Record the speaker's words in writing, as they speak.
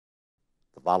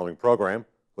The following program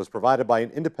was provided by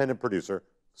an independent producer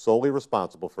solely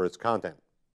responsible for its content.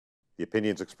 The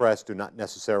opinions expressed do not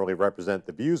necessarily represent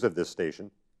the views of this station,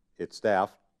 its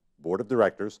staff, board of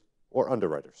directors, or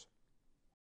underwriters.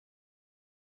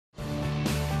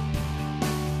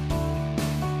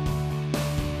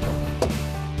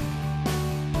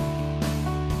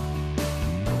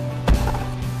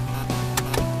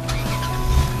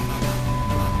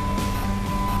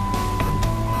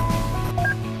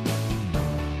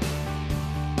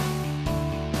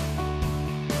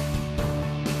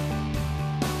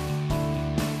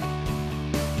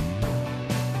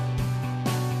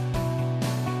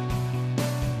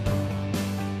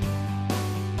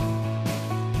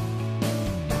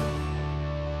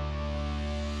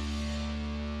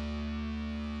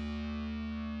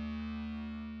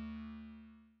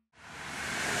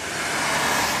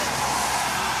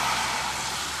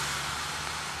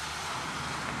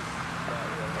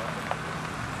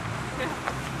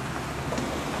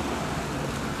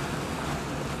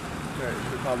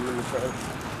 Problem in the front.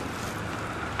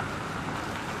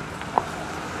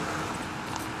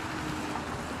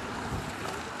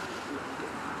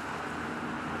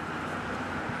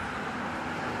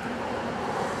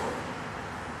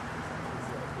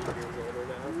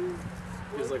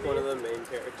 He's like one of the main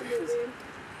characters.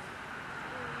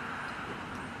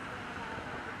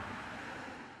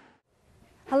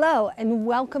 Hello and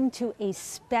welcome to a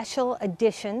special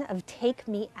edition of Take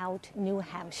Me Out New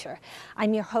Hampshire.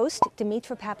 I'm your host,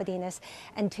 Demitra Papadinis,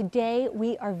 and today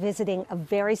we are visiting a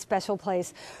very special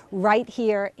place right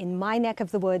here in my neck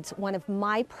of the woods, one of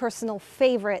my personal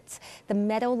favorites, the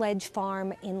Meadow Ledge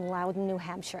Farm in Loudon, New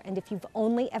Hampshire. And if you've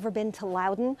only ever been to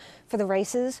Loudon for the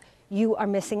races, you are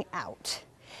missing out.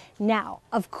 Now,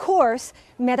 of course,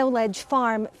 Meadow Ledge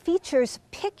Farm features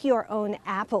pick your own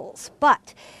apples,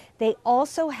 but they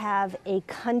also have a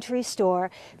country store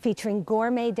featuring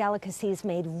gourmet delicacies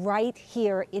made right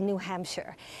here in New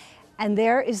Hampshire. And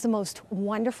there is the most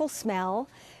wonderful smell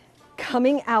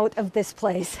coming out of this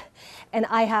place. And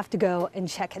I have to go and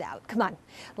check it out. Come on,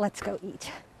 let's go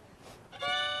eat.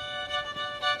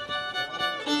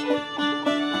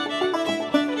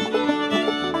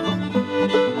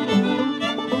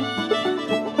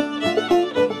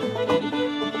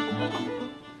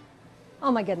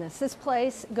 Oh my goodness, this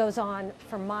place goes on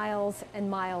for miles and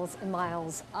miles and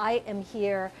miles. I am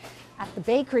here at the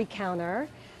bakery counter.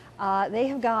 They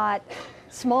have got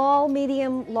small,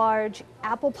 medium, large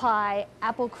apple pie,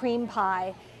 apple cream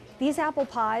pie. These apple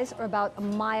pies are about a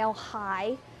mile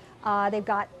high. They've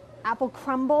got apple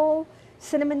crumble,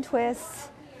 cinnamon twists,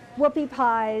 whoopie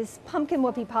pies, pumpkin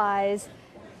whoopie pies.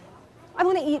 I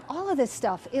want to eat all of this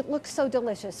stuff. It looks so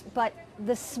delicious, but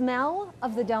the smell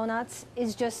of the donuts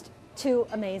is just too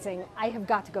amazing. I have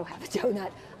got to go have a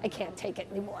donut. I can't take it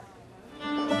anymore.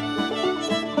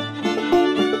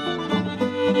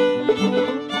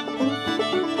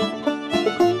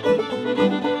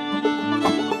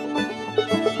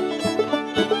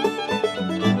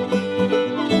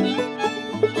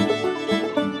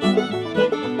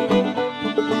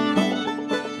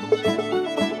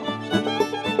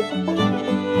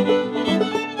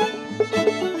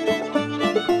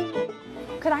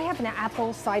 Could I have an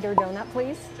apple cider donut,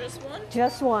 please? Just one?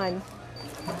 Just one.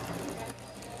 All right,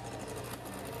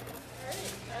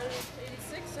 out of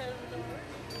 86, out of the door.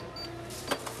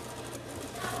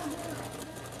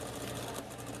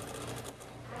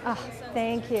 Oh,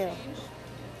 thank you.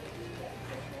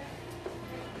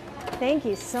 Thank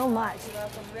you so much. You're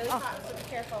welcome. Really hot, so be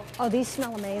careful. Oh, these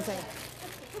smell amazing.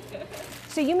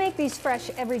 So you make these fresh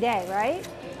every day, right?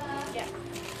 Yeah,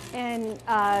 And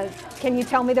can you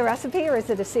tell me the recipe, or is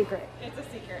it a secret? it's a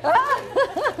secret.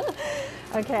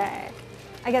 Okay,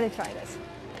 I gotta try this.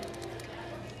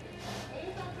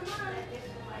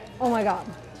 Oh my God.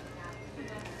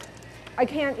 I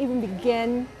can't even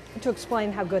begin to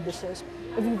explain how good this is.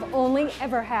 If you've only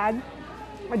ever had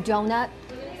a donut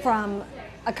from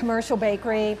a commercial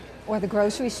bakery or the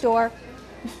grocery store,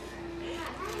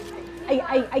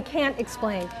 I can't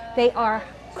explain. They are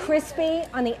crispy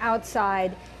on the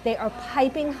outside. They are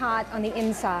piping hot on the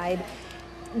inside.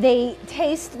 They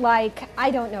taste like,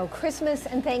 I don't know, Christmas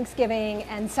and Thanksgiving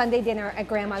and Sunday dinner at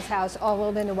Grandma's house all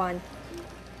rolled into one.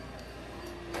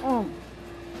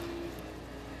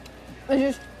 It's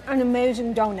just an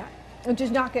amazing donut. It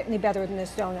does not get any better than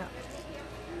this donut.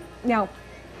 Now,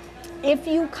 if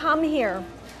you come here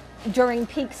during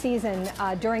peak season,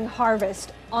 during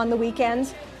harvest, on the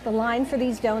weekends, the line for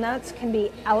these donuts can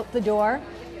be out the door.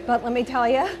 But let me tell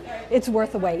you, it's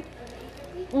worth the wait.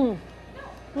 Look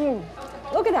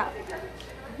at that.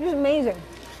 It's amazing.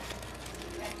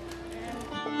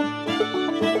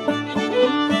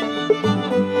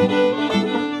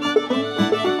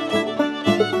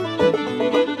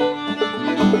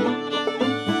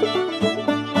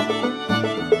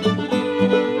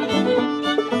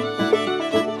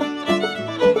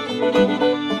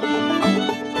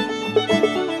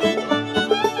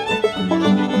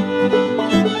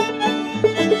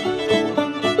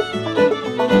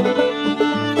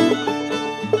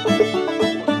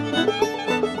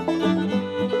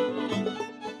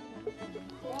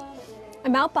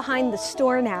 I'm out behind the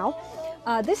store now.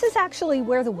 This is actually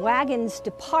where the wagons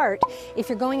depart. If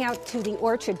you're going out to the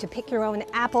orchard to pick your own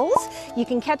apples, you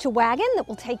can catch a wagon that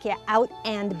will take you out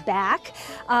and back.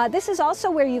 This is also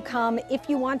where you come if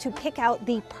you want to pick out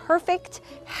the perfect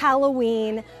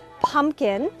Halloween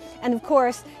pumpkin, and of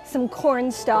course, some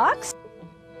corn stalks.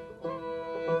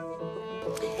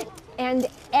 And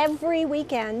every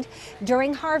weekend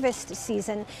during harvest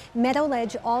season, Meadow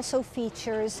Ledge also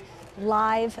features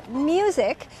live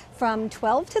music from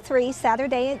 12 to 3,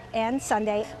 Saturday and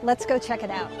Sunday. Let's go check it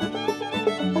out.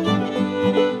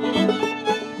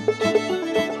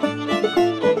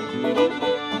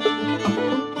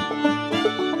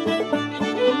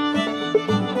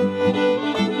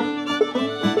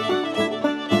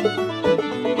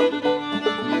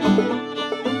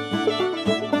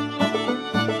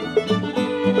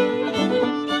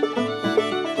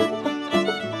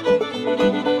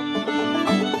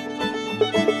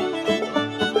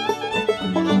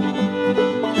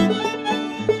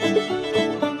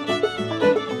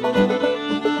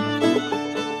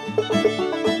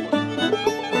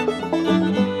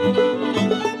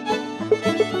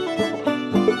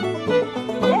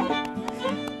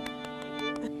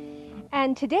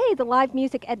 And today, the live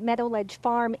music at Meadow Ledge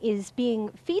Farm is being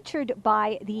featured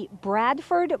by the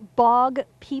Bradford Bog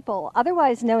People,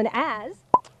 otherwise known as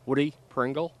Woody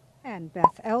Pringle, And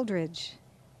Beth Eldridge.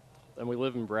 and we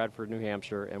live in Bradford, New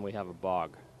Hampshire, and we have a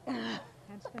bog.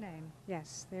 That's the name.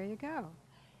 Yes, there you go.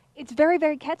 It's very,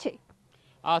 very catchy.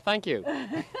 Thank you.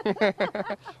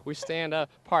 We stand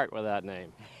apart with that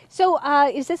name. So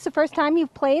is this the first time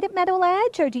you've played at Meadow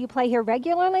Ledge, or do you play here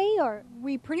regularly? Or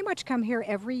We pretty much come here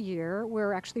every year.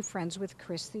 We're actually friends with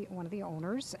Chris, one of the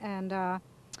owners, and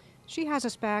she has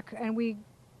us back, and we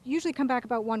usually come back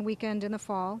about one weekend in the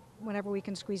fall, whenever we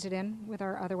can squeeze it in with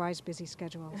our otherwise busy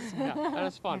schedules. Yeah, and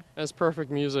it's fun. And it's perfect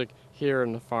music here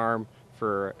in the farm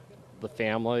for the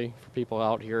family, for people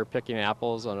out here picking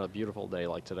apples on a beautiful day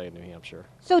like today in New Hampshire.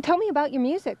 So tell me about your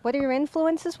music. What are your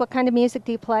influences? What kind of music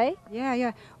do you play?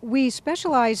 Yeah. We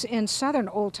specialize in Southern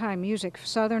old-time music,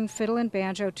 Southern fiddle and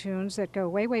banjo tunes that go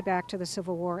way, way back to the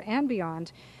Civil War and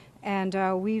beyond. And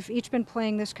we've each been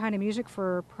playing this kind of music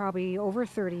for probably over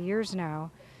 30 years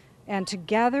now. And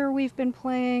together we've been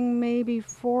playing maybe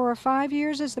 4 or 5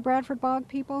 years as the Bradford Bog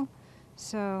People.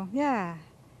 So, yeah.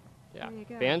 Yeah, There you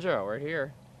go. banjo, right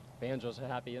here. Banjo's a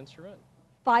happy instrument.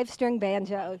 5-string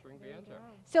banjo. String banjo.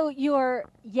 So you're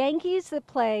Yankees that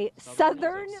play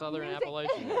Southern music, Southern music.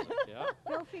 Appalachian music, yeah.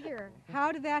 Go figure.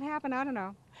 How did that happen? I don't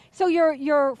know. So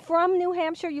you're from New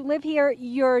Hampshire, you live here,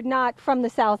 you're not from the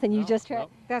South, and you No, just...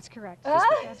 nope. That's correct. Ah!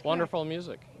 That's Wonderful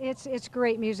music. correct. It's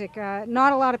great music.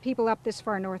 Not a lot of people up this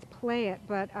far north play it,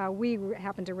 but we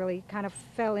happen to really kind of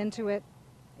fell into it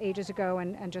ages ago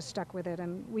and just stuck with it,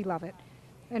 and we love it.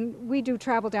 And we do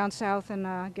travel down south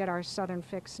and get our southern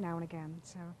fix now and again.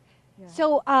 So, yeah.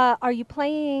 So are you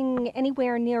playing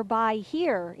anywhere nearby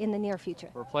here in the near future?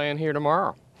 We're playing here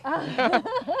tomorrow.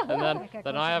 And Okay,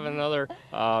 then I have another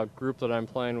group that I'm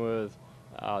playing with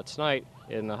tonight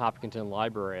in the Hopkinton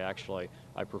Library, actually.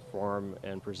 I perform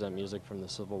and present music from the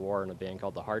Civil War in a band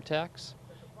called the Hardtacks.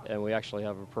 And we actually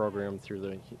have a program through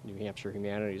the New Hampshire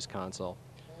Humanities Council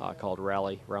called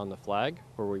Rally Round the Flag,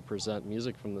 where we present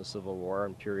music from the Civil War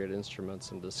and period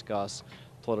instruments and discuss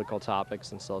political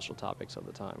topics and social topics of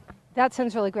the time. That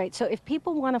sounds really great. So if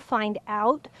people want to find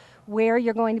out where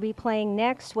you're going to be playing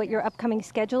next, what your upcoming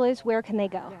schedule is, where can they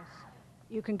go? Yes.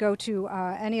 You can go to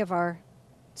any of our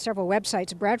several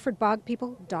websites,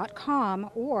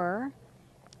 bradfordbogpeople.com or...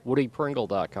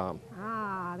 WoodyPringle.com.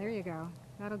 there you go.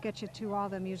 That'll get you to all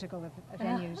the musical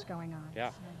venues going on. Yeah.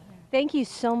 So, Thank you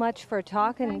so much for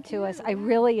talking Thank to you, us. I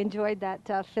really enjoyed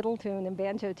that fiddle tune and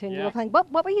banjo tune you were Yes. playing.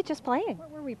 What were you just playing?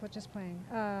 What were we just playing?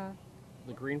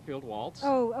 The Greenfield Waltz.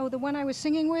 The one I was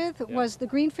singing with was the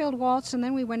Greenfield Waltz, and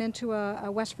then we went into a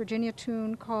West Virginia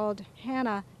tune called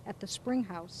Hannah at the Spring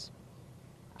House.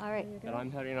 All right. And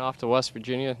I'm heading off to West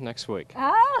Virginia next week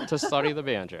Ah! to study the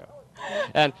banjo.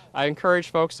 And I encourage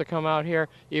folks to come out here,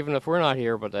 even if we're not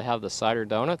here, but to have the cider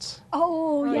donuts.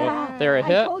 Oh, yeah. They're a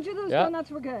hit. I told you those Yeah. donuts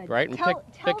were good. Right, and tell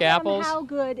pick them apples. how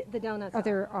good the donuts Oh, are.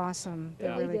 they're awesome. They're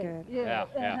Yeah. really They good. did. Yeah.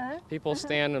 Uh-huh. People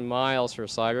stand in miles for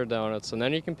cider donuts, and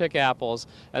then you can pick apples.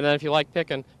 And then if you like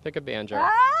picking, pick a banjo.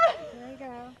 Ah! There you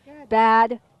go. Good.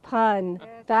 Bad pun.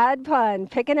 Bad pun.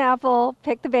 Pick an apple,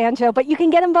 pick the banjo, but you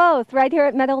can get them both right here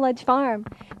at Meadow Ledge Farm.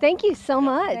 Thank you so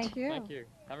much. Thank you. Thank you.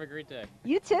 Have a great day.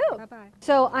 You too. Bye-bye.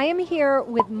 So I am here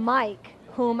with Mike,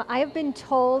 whom I have been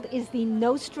told is the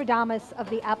Nostradamus of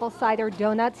the apple cider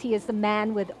donuts. He is the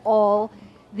man with all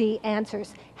the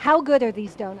answers. How good are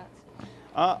these donuts?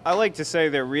 I like to say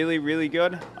they're really, really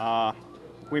good.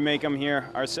 We make them here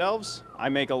ourselves. I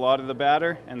make a lot of the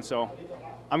batter, and so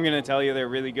I'm going to tell you they're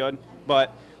really good.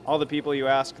 But all the people you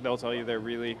ask, they'll tell you they're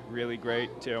really, really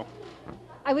great too.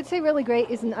 I would say really great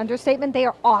is an understatement. They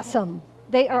are awesome.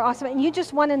 They are awesome. And you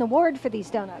just won an award for these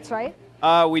donuts, right?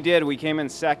 We did. We came in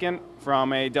second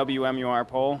from a WMUR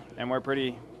poll, and we're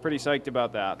pretty psyched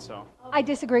about that. So I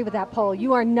disagree with that poll.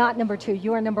 You are not number 2.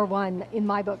 You are number 1 in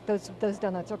my book. Those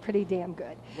donuts are pretty damn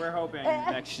good. we're hoping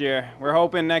next year. We're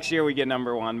hoping next year we get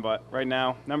number 1, but right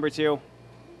now, number 2.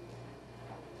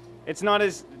 It's not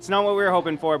what we were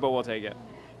hoping for, but we'll take it.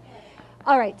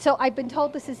 All right, so I've been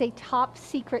told this is a top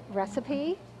secret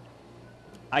recipe.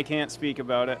 I can't speak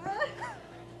about it.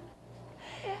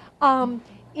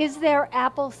 Is there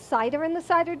apple cider in the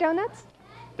cider donuts?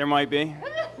 There might be.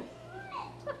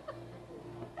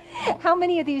 How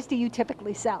many of these do you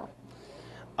typically sell?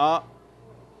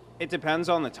 It depends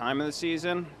on the time of the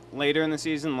season. Later in the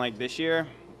season, like this year,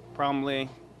 probably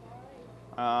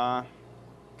a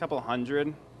couple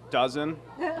hundred, dozen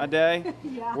a day.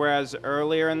 Yeah. Whereas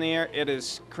earlier in the year, it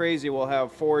is crazy. We'll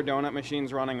have 4 donut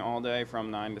machines running all day from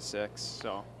 9 to 6.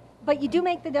 So. But you do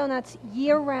make the donuts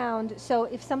year-round, so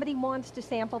if somebody wants to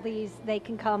sample these, they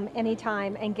can come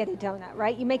anytime and get a donut,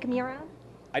 right? You make them year-round?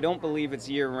 I don't believe it's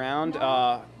year-round.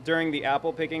 During the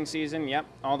apple picking season, yep,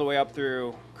 all the way up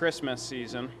through Christmas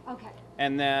season. Okay.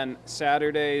 And then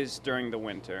Saturdays during the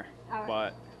winter. All right.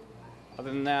 But other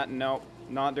than that, nope,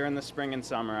 not during the spring and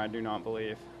summer, I do not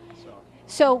believe.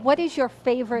 So what is your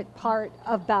favorite part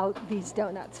about these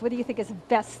donuts? What do you think is the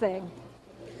best thing?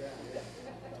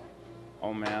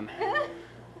 Oh man.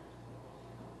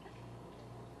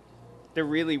 They're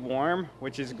really warm,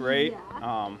 which is great.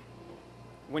 Yeah.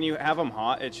 When you have them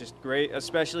hot, it's just great,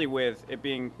 especially with it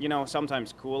being,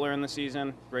 sometimes cooler in the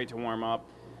season, great to warm up.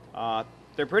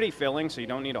 They're pretty filling, so you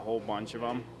don't need a whole bunch of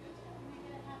them.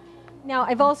 Now,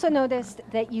 I've also noticed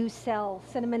that you sell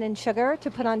cinnamon and sugar to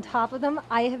put on top of them.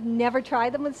 I have never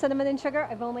tried them with cinnamon and sugar.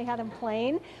 I've only had them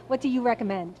plain. What do you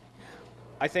recommend?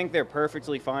 I think they're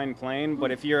perfectly fine plain, but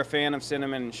if you're a fan of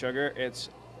cinnamon and sugar, it's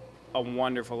a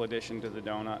wonderful addition to the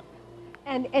donut.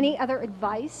 And any other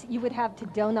advice you would have to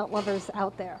donut lovers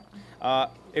out there?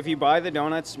 If you buy the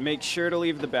donuts, make sure to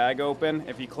leave the bag open.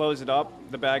 If you close it up,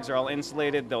 the bags are all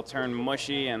insulated, they'll turn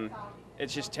mushy, and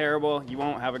it's just terrible. You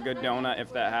won't have a good donut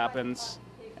if that happens,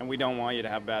 and we don't want you to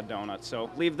have bad donuts. So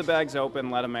leave the bags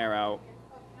open, let them air out,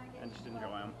 and just enjoy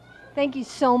them. Thank you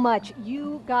so much.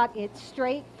 You got it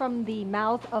straight from the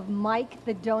mouth of Mike,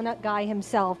 the donut guy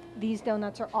himself. These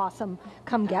donuts are awesome.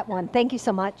 Come get one. Thank you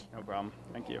so much. No problem.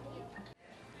 Thank you.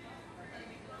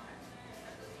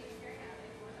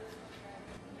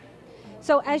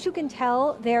 So as you can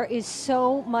tell, there is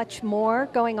so much more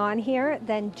going on here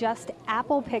than just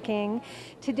apple picking.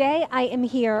 Today I am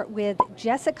here with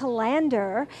Jessica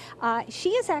Lander. She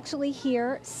is actually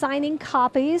here signing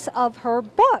copies of her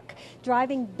book,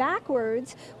 Driving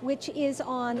Backwards, which is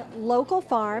on local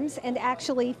farms and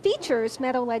actually features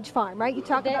Meadow Ledge Farm, right? You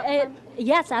talk about farm?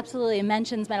 Yes, absolutely. It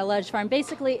mentions Meadow Ledge Farm.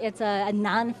 Basically, it's a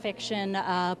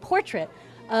nonfiction portrait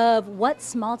of what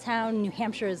small town New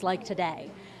Hampshire is like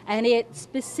today. And it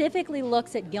specifically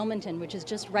looks at Gilmanton, which is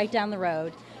just right down the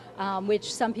road,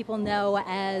 which some people know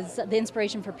as the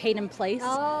inspiration for Peyton Place,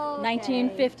 Oh, okay.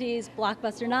 1950s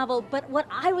blockbuster novel. But what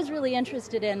I was really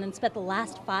interested in and spent the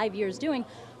last 5 years doing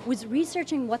was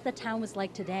researching what the town was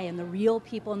like today and the real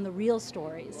people and the real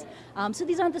stories. So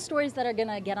these aren't the stories that are going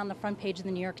to get on the front page of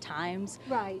the New York Times,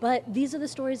 Right. but these are the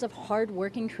stories of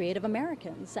hardworking, creative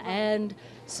Americans. And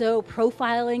so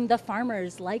profiling the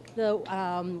farmers, like the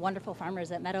wonderful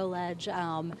farmers at Meadow Ledge.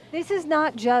 This is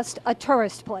not just a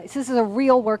tourist place. This is a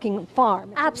real working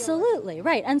farm. Absolutely,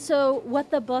 right. And so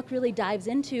what the book really dives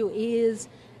into is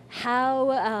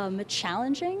how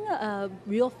challenging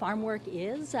real farm work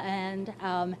is and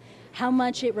how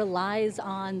much it relies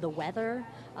on the weather.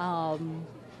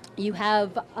 You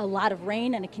have a lot of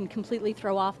rain and it can completely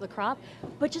throw off the crop,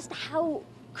 but just how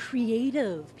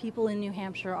creative people in New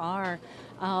Hampshire are.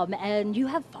 And you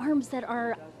have farms that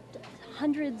are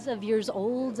hundreds of years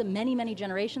old, many, many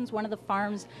generations. One of the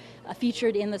farms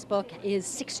featured in this book is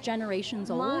 6 generations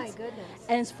old. My goodness.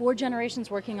 And it's 4 generations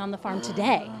working on the farm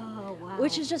today,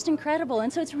 which is just incredible.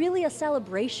 And so it's really a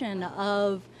celebration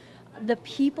of the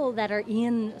people that are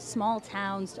in small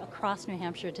towns across New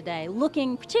Hampshire today,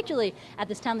 looking particularly at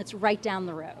this town that's right down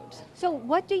the road. So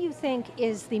what do you think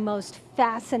is the most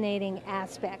fascinating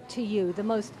aspect to you, the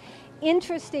most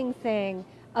interesting thing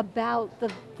about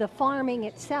the farming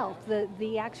itself,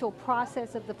 the actual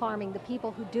process of the farming, the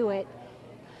people who do it?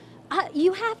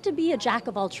 You have to be a jack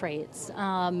of all trades. So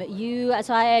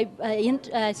I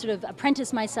sort of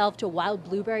apprenticed myself to a wild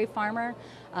blueberry farmer,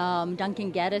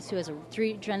 Duncan Geddes, who has a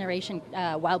 3-generation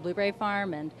wild blueberry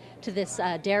farm, and to this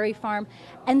dairy farm,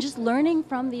 and just learning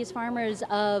from these farmers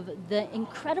of the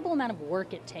incredible amount of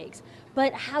work it takes,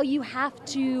 but how you have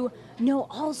to know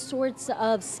all sorts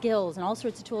of skills and all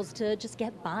sorts of tools to just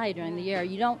get by during the year.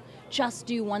 You don't just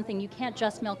do one thing. You can't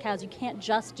just milk cows. You can't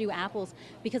just do apples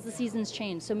because the seasons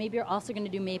change. So maybe you're also going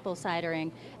to do maple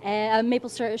sugaring, and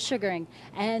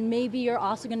maybe you're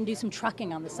also going to do some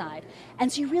trucking on the side.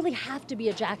 And so you really have to be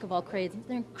a jack of all trades.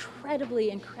 They're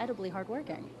incredibly, incredibly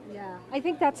hardworking. Yeah, I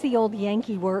think that's the old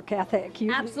Yankee work ethic.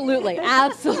 Absolutely,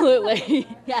 absolutely.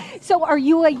 Yes. So are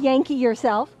you a Yankee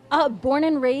yourself? Born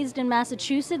and raised in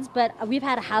Massachusetts, but we've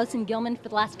had a house in Gilman for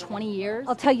the last 20 years.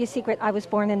 I'll tell you a secret. I was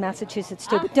born in Massachusetts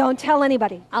too, but don't tell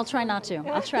anybody. I'll try not to.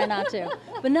 I'll try not to.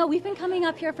 But no, we've been coming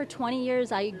up here for 20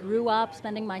 years. I grew up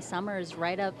spending my summers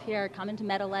right up here, coming to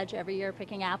Meadow Ledge every year,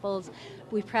 picking apples.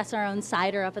 We press our own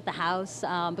cider up at the house,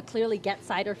 but clearly get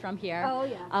cider from here. Oh,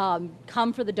 yeah.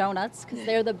 Come for the donuts, because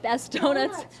they're the best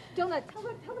donuts. Donuts.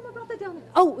 Tell them about the donuts.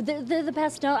 Oh, they're the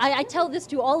best donuts. I tell this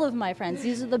to all of my friends.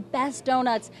 These are the best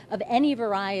donuts of any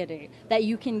variety that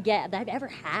you can get, that I've ever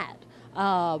had.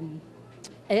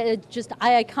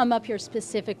 I come up here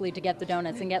specifically to get the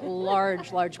donuts and get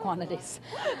large quantities.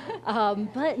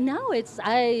 But no,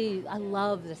 I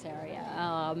love this area,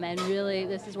 and really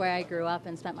this is where I grew up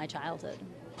and spent my childhood.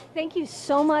 Thank you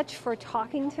so much for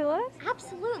talking to us.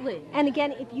 Absolutely. And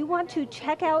again, if you want to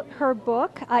check out her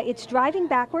book, it's Driving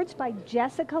Backwards by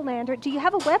Jessica Lander. Do you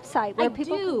have a website where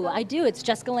people can go? I do. It's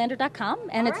jessicalander.com,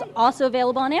 and All it's right. also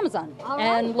available on Amazon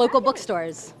and local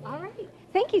bookstores. All right.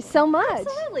 Thank you so much.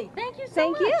 Absolutely. Thank you so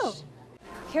Thank much. you.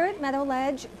 Here at Meadow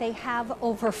Ledge, they have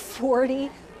over 40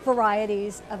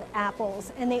 varieties of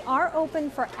apples, and they are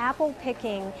open for apple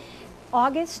picking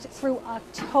August through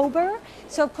October.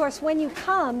 So of course when you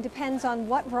come depends on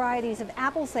what varieties of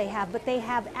apples they have, but they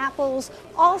have apples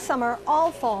all summer, all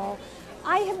fall.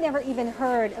 I have never even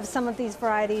heard of some of these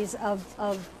varieties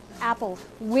of apple.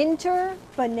 Winter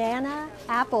banana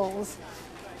apples,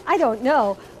 I don't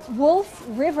know. Wolf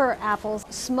River apples,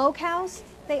 Smokehouse,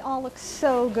 they all look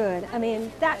so good. I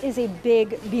mean, that is a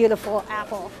big, beautiful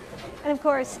apple. And of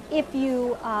course, if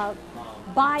you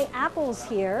buy apples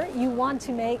here, you want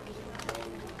to make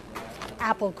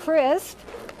apple crisp.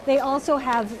 They also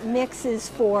have mixes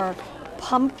for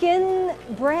pumpkin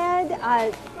bread.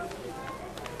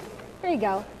 There you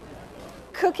go.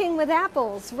 Cooking with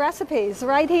apples recipes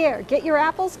right here. Get your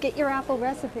apples, get your apple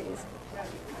recipes.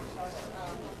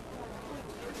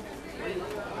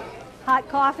 Hot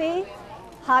coffee,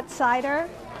 hot cider.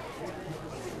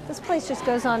 This place just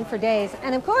goes on for days.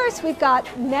 And of course, we've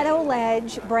got Meadow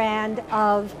Ledge brand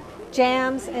of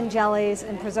jams and jellies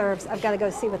and preserves. I've got to go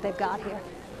see what they've got here.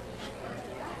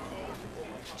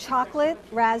 Chocolate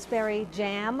raspberry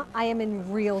jam. I am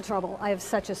in real trouble. I have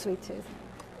such a sweet tooth.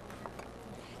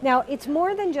 Now, it's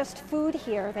more than just food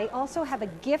here. They also have a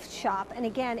gift shop. And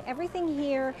again, everything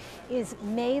here is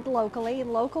made locally,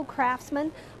 local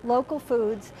craftsmen, local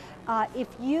foods. If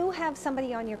you have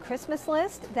somebody on your Christmas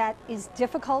list that is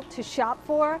difficult to shop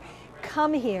for,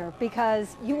 come here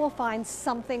because you will find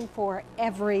something for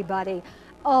everybody.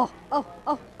 Oh, oh,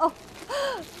 oh, oh.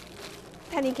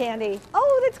 Penny candy.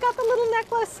 Oh, it's got the little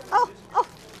necklace. Oh, oh.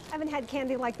 I haven't had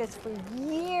candy like this for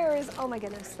years. Oh my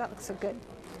goodness, that looks so good.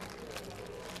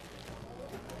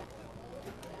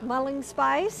 Mulling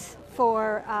spice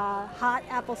for hot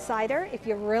apple cider if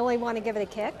you really want to give it a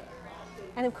kick.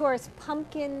 And of course,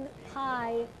 pumpkin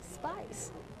pie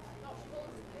spice.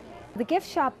 The gift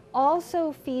shop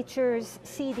also features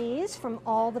CDs from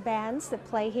all the bands that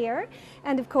play here.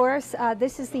 And of course,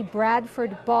 this is the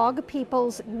Bradford Bog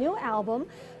People's new album,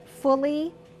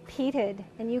 Fully Peated.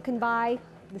 And you can buy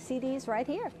the CDs right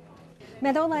here.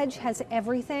 Meadow Ledge has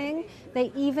everything.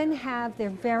 They even have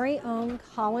their very own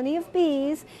colony of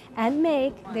bees and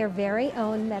make their very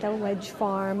own Meadow Ledge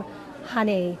Farm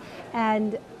honey.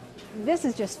 And this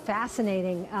is just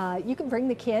fascinating. You can bring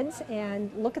the kids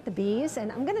and look at the bees,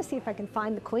 and I'm gonna see if I can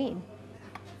find the queen.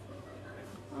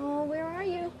 Oh, where are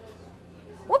you?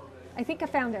 Whoop, I think I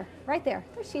found her, right there.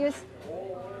 There she is.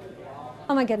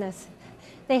 Oh my goodness.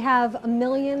 They have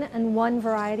 1,000,001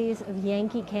 varieties of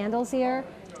Yankee candles here.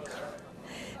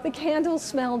 The candles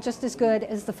smell just as good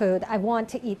as the food. I want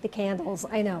to eat the candles.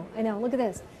 I know, look at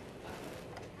this.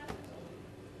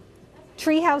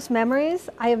 Treehouse Memories.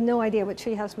 I have no idea what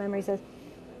Treehouse Memories is.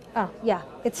 Oh, yeah,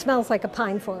 it smells like a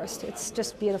pine forest. It's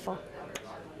just beautiful.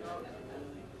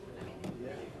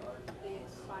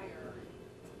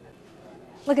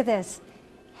 Look at this.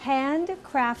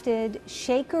 handcrafted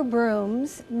shaker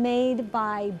brooms made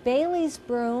by Bailey's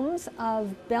Brooms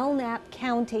of Belknap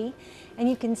County. And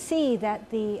you can see that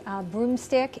the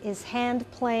broomstick is hand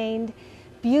planed,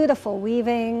 beautiful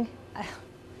weaving,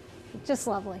 just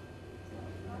lovely.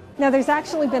 Now, there's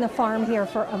actually been a farm here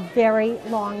for a very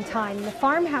long time. The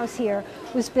farmhouse here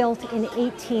was built in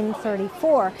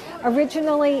 1834.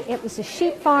 Originally, it was a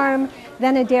sheep farm,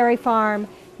 then a dairy farm.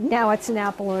 Now it's an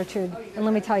apple orchard, and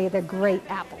let me tell you, they're great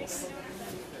apples.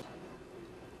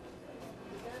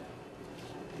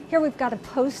 Here we've got a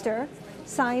poster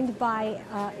signed by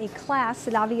a class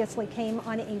that obviously came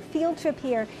on a field trip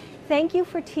here. Thank you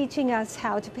for teaching us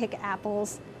how to pick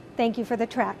apples. Thank you for the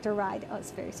tractor ride. Oh,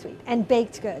 it's very sweet. And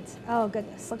baked goods. Oh,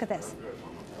 goodness, look at this.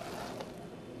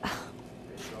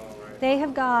 They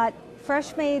have got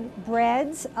fresh made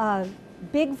breads,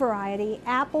 big variety,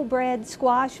 apple bread,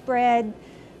 squash bread,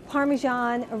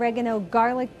 Parmesan, oregano,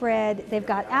 garlic bread. They've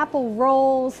got apple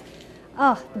rolls.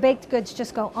 Oh, the baked goods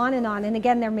just go on. And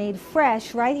again, they're made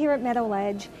fresh right here at Meadow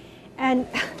Ledge. And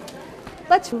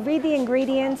let's read the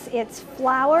ingredients. It's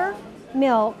flour,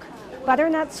 milk,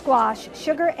 butternut squash,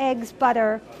 sugar, eggs,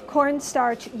 butter,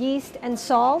 cornstarch, yeast, and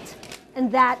salt.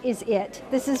 And that is it.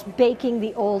 This is baking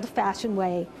the old-fashioned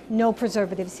way. No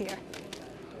preservatives here.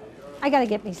 I gotta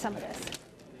get me some of this.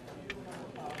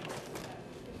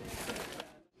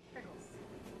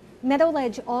 Meadow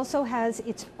Ledge also has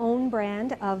its own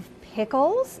brand of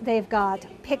pickles. They've got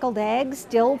pickled eggs,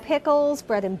 dill pickles,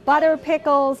 bread and butter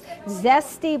pickles,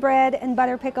 zesty bread and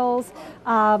butter pickles,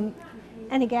 and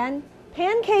again,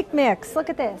 pancake mix.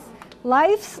 Look at this.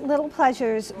 Life's Little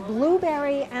Pleasures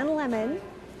blueberry and lemon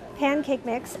pancake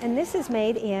mix, and this is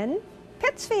made in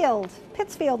Pittsfield,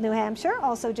 New Hampshire.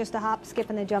 Also just a hop,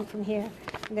 skip, and a jump from here.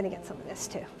 I'm gonna get some of this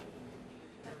too.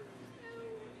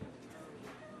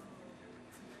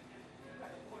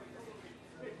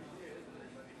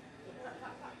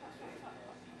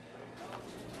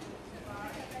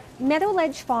 Meadow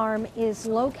Ledge Farm is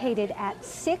located at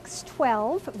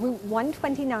 612 Route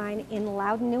 129 in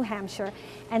Loudon, New Hampshire.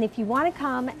 And if you want to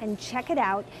come and check it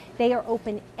out, they are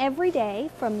open every day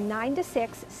from 9 to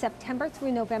 6, September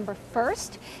through November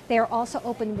 1st. They are also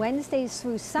open Wednesdays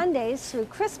through Sundays through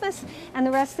Christmas, and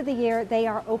the rest of the year they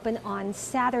are open on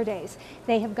Saturdays.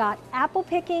 They have got apple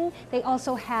picking. They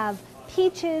also have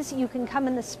peaches. You can come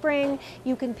in the spring.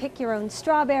 You can pick your own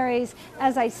strawberries.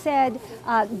 As I said,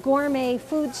 gourmet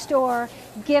food store,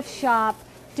 gift shop,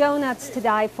 donuts to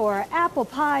die for, apple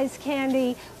pies,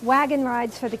 candy, wagon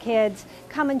rides for the kids.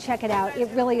 Come and check it out. It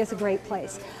really is a great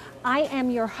place. I am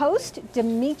your host,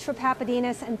 Demitra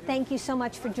Papadinis, and thank you so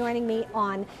much for joining me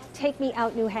on Take Me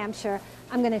Out New Hampshire.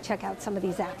 I'm going to check out some of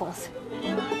these apples.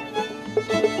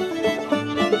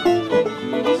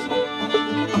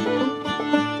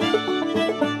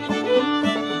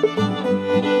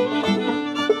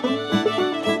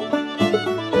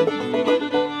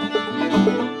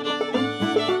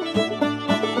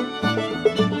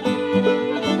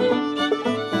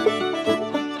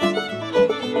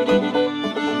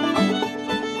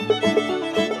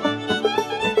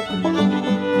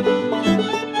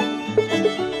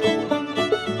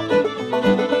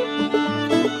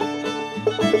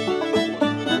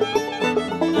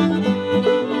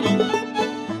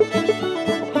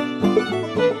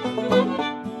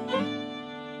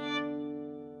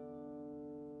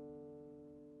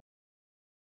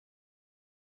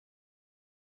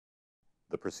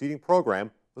 The preceding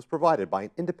program was provided by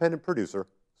an independent producer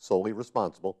solely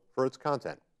responsible for its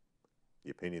content.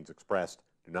 The opinions expressed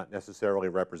do not necessarily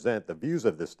represent the views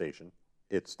of this station,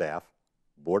 its staff,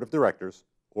 board of directors,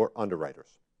 or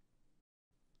underwriters.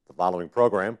 The following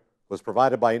program was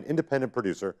provided by an independent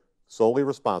producer solely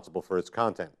responsible for its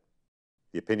content.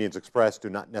 The opinions expressed do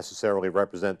not necessarily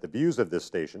represent the views of this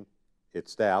station,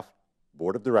 its staff,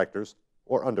 board of directors,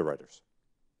 or underwriters.